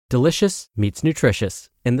Delicious meets nutritious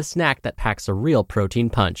in the snack that packs a real protein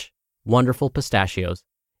punch. Wonderful Pistachios.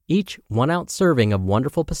 Each 1-ounce serving of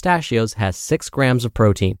Wonderful Pistachios has 6 grams of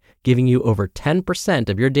protein, giving you over 10%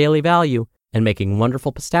 of your daily value and making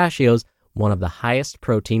Wonderful Pistachios one of the highest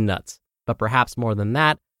protein nuts. But perhaps more than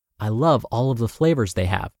that, I love all of the flavors they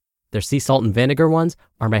have. Their sea salt and vinegar ones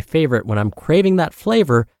are my favorite when I'm craving that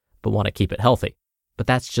flavor but want to keep it healthy. But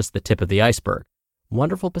that's just the tip of the iceberg.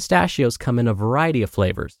 Wonderful Pistachios come in a variety of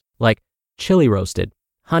flavors, like chili roasted,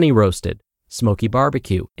 honey roasted, smoky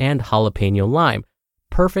barbecue, and jalapeno lime,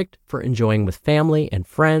 perfect for enjoying with family and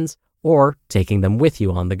friends or taking them with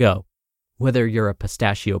you on the go. Whether you're a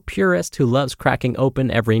pistachio purist who loves cracking open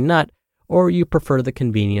every nut, or you prefer the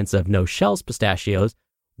convenience of no-shells pistachios,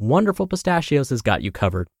 Wonderful Pistachios has got you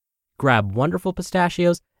covered. Grab Wonderful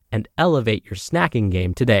Pistachios and elevate your snacking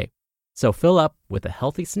game today. So fill up with a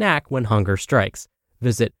healthy snack when hunger strikes.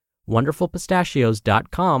 Visit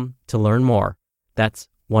wonderfulpistachios.com to learn more. That's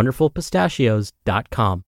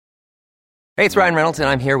wonderfulpistachios.com. Hey, it's Ryan Reynolds, and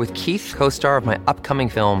I'm here with Keith, co-star of my upcoming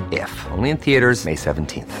film, If, only in theaters May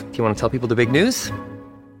 17th. Do you want to tell people the big news?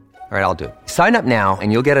 All right, I'll do it. Sign up now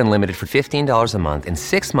and you'll get unlimited for $15 a month and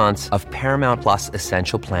 6 months of Paramount Plus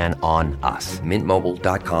Essential Plan on us.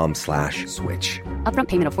 MintMobile.com/switch. Upfront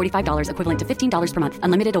payment of $45 equivalent to $15 per month.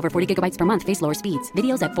 Unlimited over 40 gigabytes per month. Face lower speeds.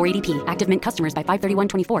 Videos at 480p. Active Mint customers by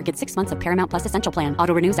 531.24 get 6 months of Paramount Plus Essential Plan.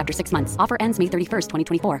 Auto renews after 6 months. Offer ends May 31st,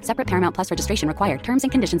 2024. Separate Paramount Plus registration required. Terms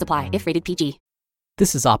and conditions apply if rated PG.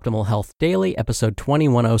 This is Optimal Health Daily, episode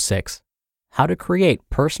 2106. How to create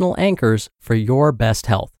personal anchors for your best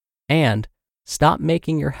health. And Stop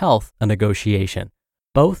Making Your Health a Negotiation,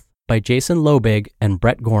 both by Jason Loebig and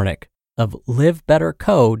Bret Gornik of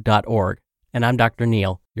livebetterco.org. And I'm Dr.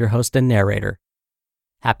 Neil, your host and narrator.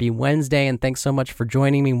 Happy Wednesday, and thanks so much for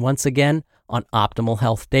joining me once again on Optimal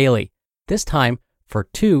Health Daily, this time for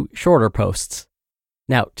 2 shorter posts.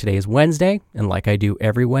 Now, today is Wednesday, and like I do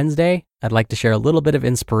every Wednesday, I'd like to share a little bit of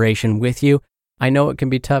inspiration with you. I know it can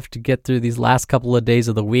be tough to get through these last couple of days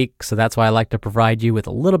of the week, so that's why I like to provide you with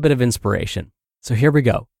a little bit of inspiration. So here we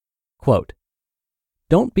go. Quote,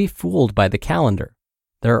 "Don't be fooled by the calendar.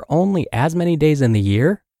 There are only as many days in the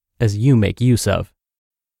year as you make use of."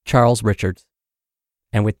 Charles Richards.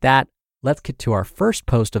 And with that, let's get to our first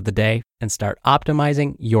post of the day and start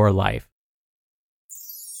optimizing your life.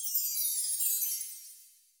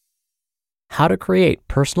 How to Create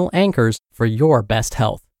Personal Anchors for Your Best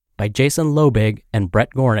Health by Jason Loebig and Bret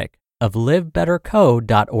Gornik of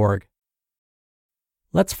livebetterco.org.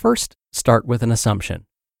 Let's first start with an assumption.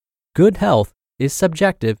 Good health is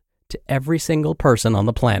subjective to every single person on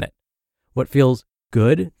the planet. What feels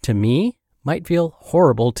good to me might feel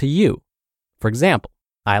horrible to you. For example,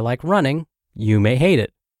 I like running, you may hate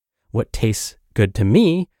it. What tastes good to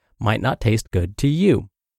me might not taste good to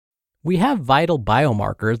you. We have vital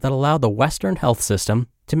biomarkers that allow the Western health system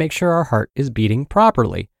to make sure our heart is beating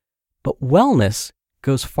properly. But wellness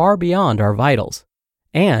goes far beyond our vitals,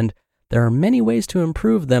 and there are many ways to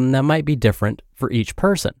improve them that might be different for each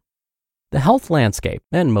person. The health landscape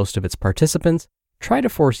and most of its participants try to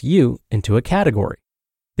force you into a category.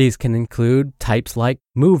 These can include types like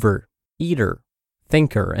mover, eater,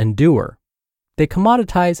 thinker, and doer. They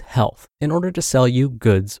commoditize health in order to sell you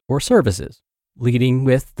goods or services, leading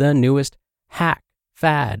with the newest hack,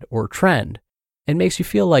 fad, or trend. It makes you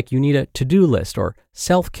feel like you need a to-do list or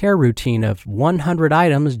self-care routine of 100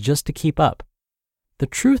 items just to keep up. The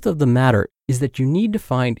truth of the matter is that you need to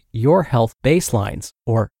find your health baselines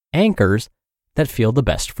or anchors that feel the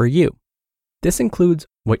best for you. This includes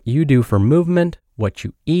what you do for movement, what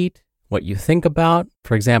you eat, what you think about,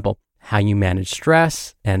 for example, how you manage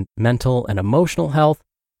stress and mental and emotional health,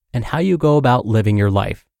 and how you go about living your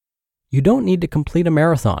life. You don't need to complete a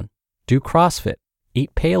marathon, do CrossFit,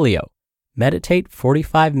 eat paleo, meditate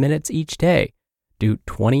 45 minutes each day, do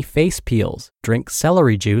 20 face peels, drink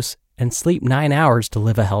celery juice, and sleep 9 hours to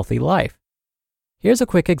live a healthy life. Here's a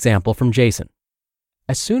quick example from Jason.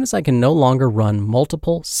 As soon as I can no longer run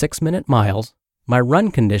multiple 6-minute miles, my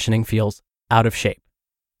run conditioning feels out of shape.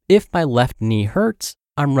 If my left knee hurts,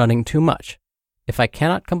 I'm running too much. If I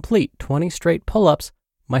cannot complete 20 straight pull-ups,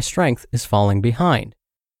 my strength is falling behind.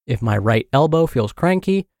 If my right elbow feels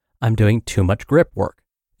cranky, I'm doing too much grip work.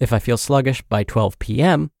 If I feel sluggish by 12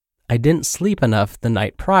 p.m., I didn't sleep enough the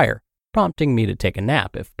night prior, prompting me to take a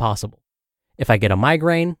nap if possible. If I get a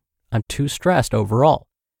migraine, I'm too stressed overall.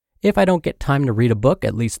 If I don't get time to read a book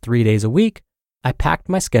at least 3 days a week, I packed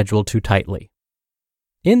my schedule too tightly.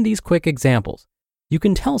 In these quick examples, you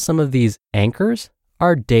can tell some of these anchors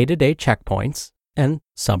are day-to-day checkpoints, and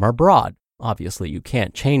some are broad. Obviously, you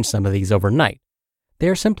can't change some of these overnight. They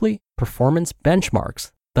are simply performance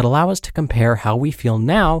benchmarks that allow us to compare how we feel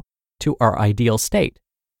now to our ideal state.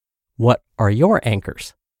 What are your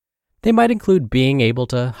anchors? They might include being able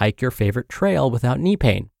to hike your favorite trail without knee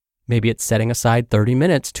pain. Maybe it's setting aside 30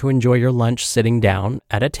 minutes to enjoy your lunch sitting down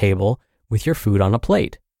at a table with your food on a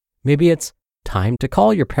plate. Maybe it's time to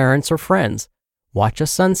call your parents or friends, watch a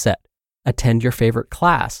sunset, attend your favorite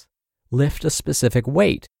class, lift a specific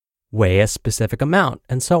weight, weigh a specific amount,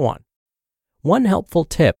 and so on. One helpful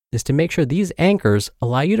tip is to make sure these anchors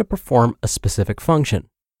allow you to perform a specific function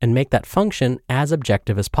and make that function as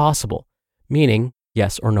objective as possible, meaning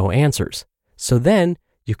yes or no answers. So then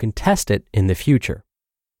you can test it in the future.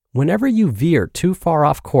 Whenever you veer too far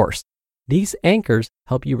off course, these anchors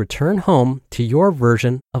help you return home to your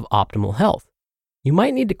version of optimal health. You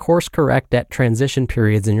might need to course correct at transition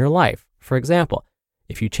periods in your life. For example,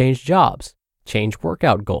 if you change jobs, change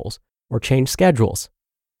workout goals, or change schedules.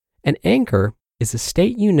 An anchor is a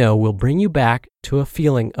state you know will bring you back to a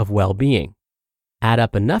feeling of well-being. Add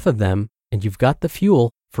up enough of them, and you've got the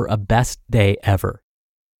fuel for a best day ever.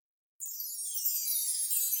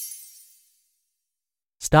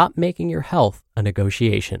 Stop Making Your Health a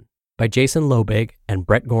Negotiation by Jason Loebig and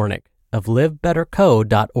Bret Gornik of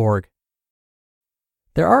livebetterco.org.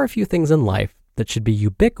 There are a few things in life that should be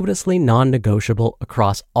ubiquitously non-negotiable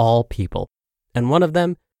across all people, and one of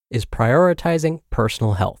them is prioritizing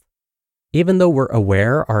personal health. Even though we're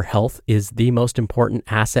aware our health is the most important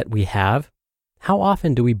asset we have, how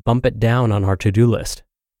often do we bump it down on our to-do list?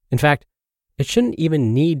 In fact, it shouldn't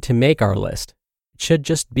even need to make our list. It should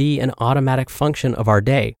just be an automatic function of our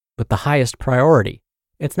day with the highest priority.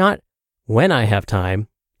 It's not when I have time,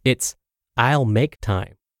 it's I'll make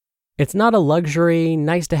time. It's not a luxury,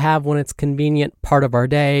 nice to have when it's convenient part of our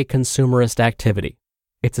day, consumerist activity.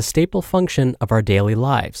 It's a staple function of our daily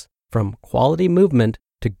lives, from quality movement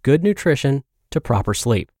to good nutrition to proper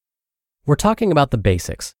sleep. We're talking about the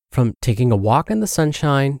basics, from taking a walk in the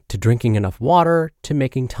sunshine to drinking enough water to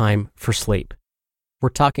making time for sleep. We're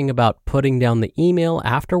talking about putting down the email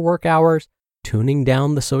after work hours, tuning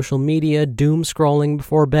down the social media doom scrolling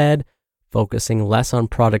before bed, focusing less on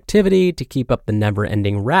productivity to keep up the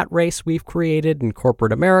never-ending rat race we've created in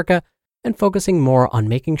corporate America, and focusing more on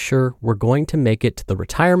making sure we're going to make it to the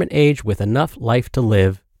retirement age with enough life to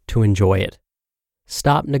live to enjoy it.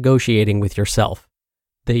 Stop negotiating with yourself.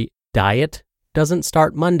 The diet doesn't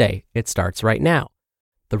start Monday, it starts right now.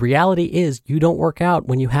 The reality is you don't work out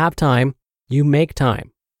when you have time, you make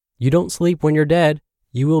time. You don't sleep when you're dead,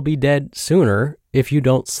 you will be dead sooner if you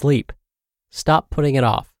don't sleep. Stop putting it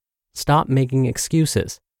off. Stop making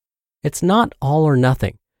excuses. It's not all or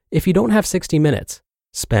nothing. If you don't have 60 minutes,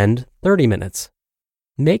 spend 30 minutes.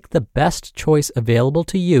 Make the best choice available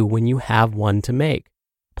to you when you have one to make.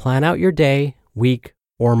 Plan out your day, week,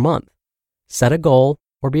 or month. Set a goal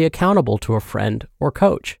or be accountable to a friend or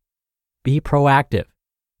coach. Be proactive.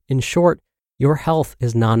 In short, your health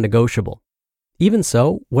is non-negotiable. Even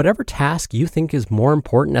so, whatever task you think is more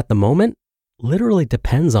important at the moment literally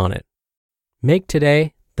depends on it. Make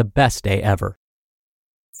today the best day ever.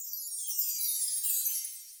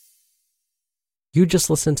 You just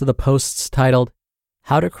listened to the posts titled,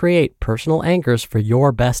 How to Create Personal Anchors for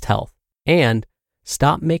Your Best Health, and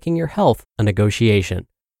Stop Making Your Health a Negotiation,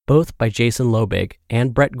 both by Jason Loebig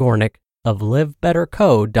and Bret Gornik of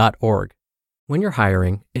livebetterco.org. When you're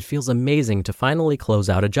hiring, it feels amazing to finally close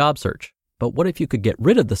out a job search. But what if you could get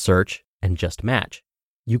rid of the search and just match?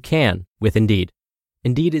 You can with Indeed.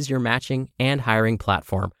 Indeed is your matching and hiring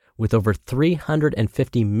platform with over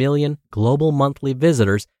 350 million global monthly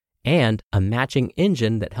visitors and a matching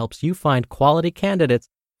engine that helps you find quality candidates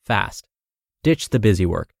fast. Ditch the busy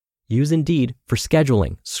work. Use Indeed for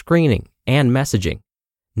scheduling, screening, and messaging.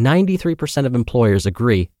 93% of employers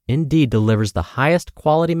agree Indeed delivers the highest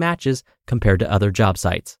quality matches compared to other job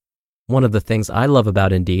sites. One of the things I love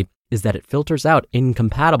about Indeed is that it filters out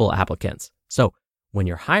incompatible applicants. So when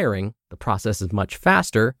you're hiring, the process is much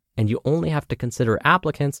faster and you only have to consider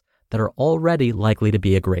applicants that are already likely to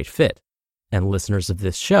be a great fit. And listeners of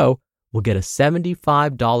this show will get a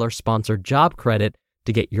 $75 sponsored job credit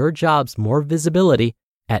to get your jobs more visibility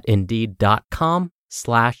at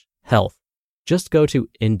Indeed.com/health. Just go to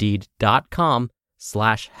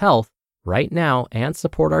Indeed.com/health right now and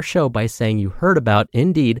support our show by saying you heard about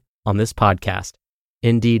Indeed on this podcast.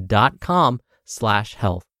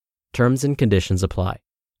 Indeed.com/health. Terms and conditions apply.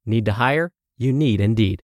 Need to hire? You need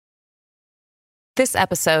Indeed. This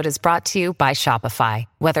episode is brought to you by Shopify.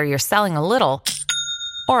 Whether you're selling a little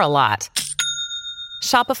or a lot,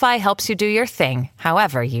 Shopify helps you do your thing,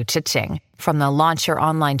 however you cha-ching. From the launch your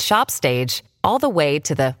online shop stage, all the way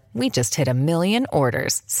to the we just hit 1 million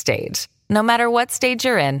orders stage. No matter what stage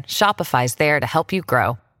you're in, Shopify's there to help you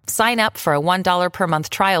grow. Sign up for a $1 per month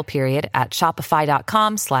trial period at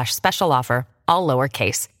shopify.com/special offer, all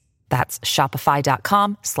lowercase. That's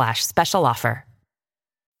shopify.com/special offer.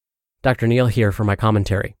 Dr. Neal here for my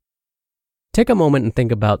commentary. Take a moment and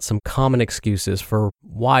think about some common excuses for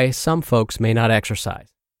why some folks may not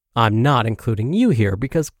exercise. I'm not including you here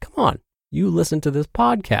because, come on, you listen to this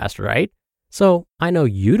podcast, right? So I know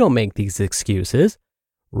you don't make these excuses,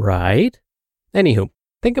 right? Anywho,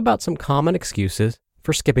 think about some common excuses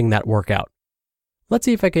for skipping that workout. Let's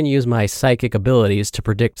see if I can use my psychic abilities to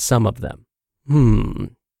predict some of them.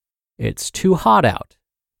 It's too hot out.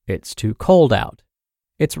 It's too cold out.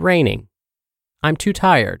 It's raining. I'm too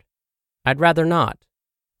tired. I'd rather not.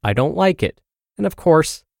 I don't like it. And of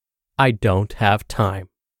course, I don't have time.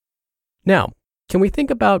 Now, can we think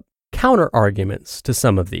about counter-arguments to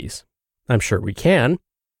some of these? I'm sure we can.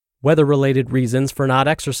 Weather-related reasons for not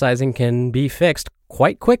exercising can be fixed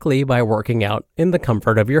quite quickly by working out in the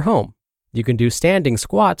comfort of your home. You can do standing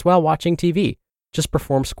squats while watching TV. Just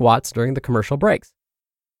perform squats during the commercial breaks.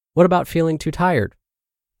 What about feeling too tired?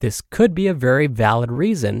 This could be a very valid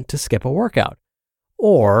reason to skip a workout.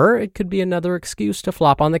 Or it could be another excuse to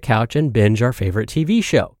flop on the couch and binge our favorite TV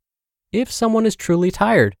show. If someone is truly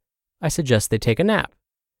tired, I suggest they take a nap.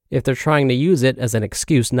 If they're trying to use it as an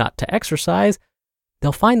excuse not to exercise,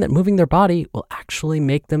 they'll find that moving their body will actually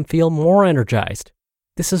make them feel more energized.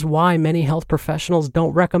 This is why many health professionals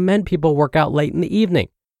don't recommend people work out late in the evening.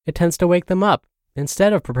 It tends to wake them up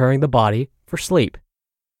instead of preparing the body for sleep.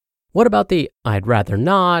 What about the "I'd rather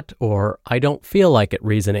not" or "I don't feel like it"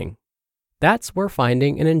 reasoning? That's where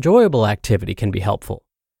finding an enjoyable activity can be helpful.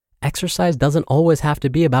 Exercise doesn't always have to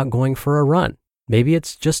be about going for a run. Maybe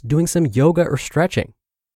it's just doing some yoga or stretching.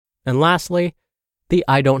 And lastly, the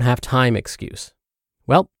 "I don't have time" excuse.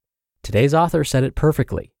 Well, today's author said it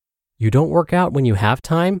perfectly. You don't work out when you have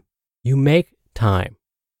time, you make time.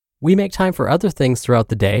 We make time for other things throughout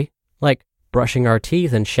the day, like brushing our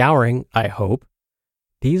teeth and showering, I hope.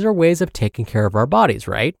 These are ways of taking care of our bodies,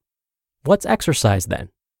 right? What's exercise then?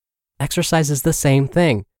 Exercise is the same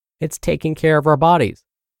thing. It's taking care of our bodies.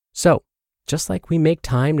 So, just like we make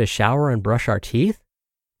time to shower and brush our teeth,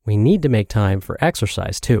 we need to make time for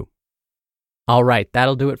exercise too. All right,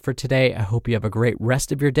 that'll do it for today. I hope you have a great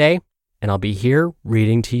rest of your day, and I'll be here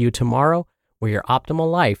reading to you tomorrow where your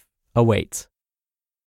optimal life awaits.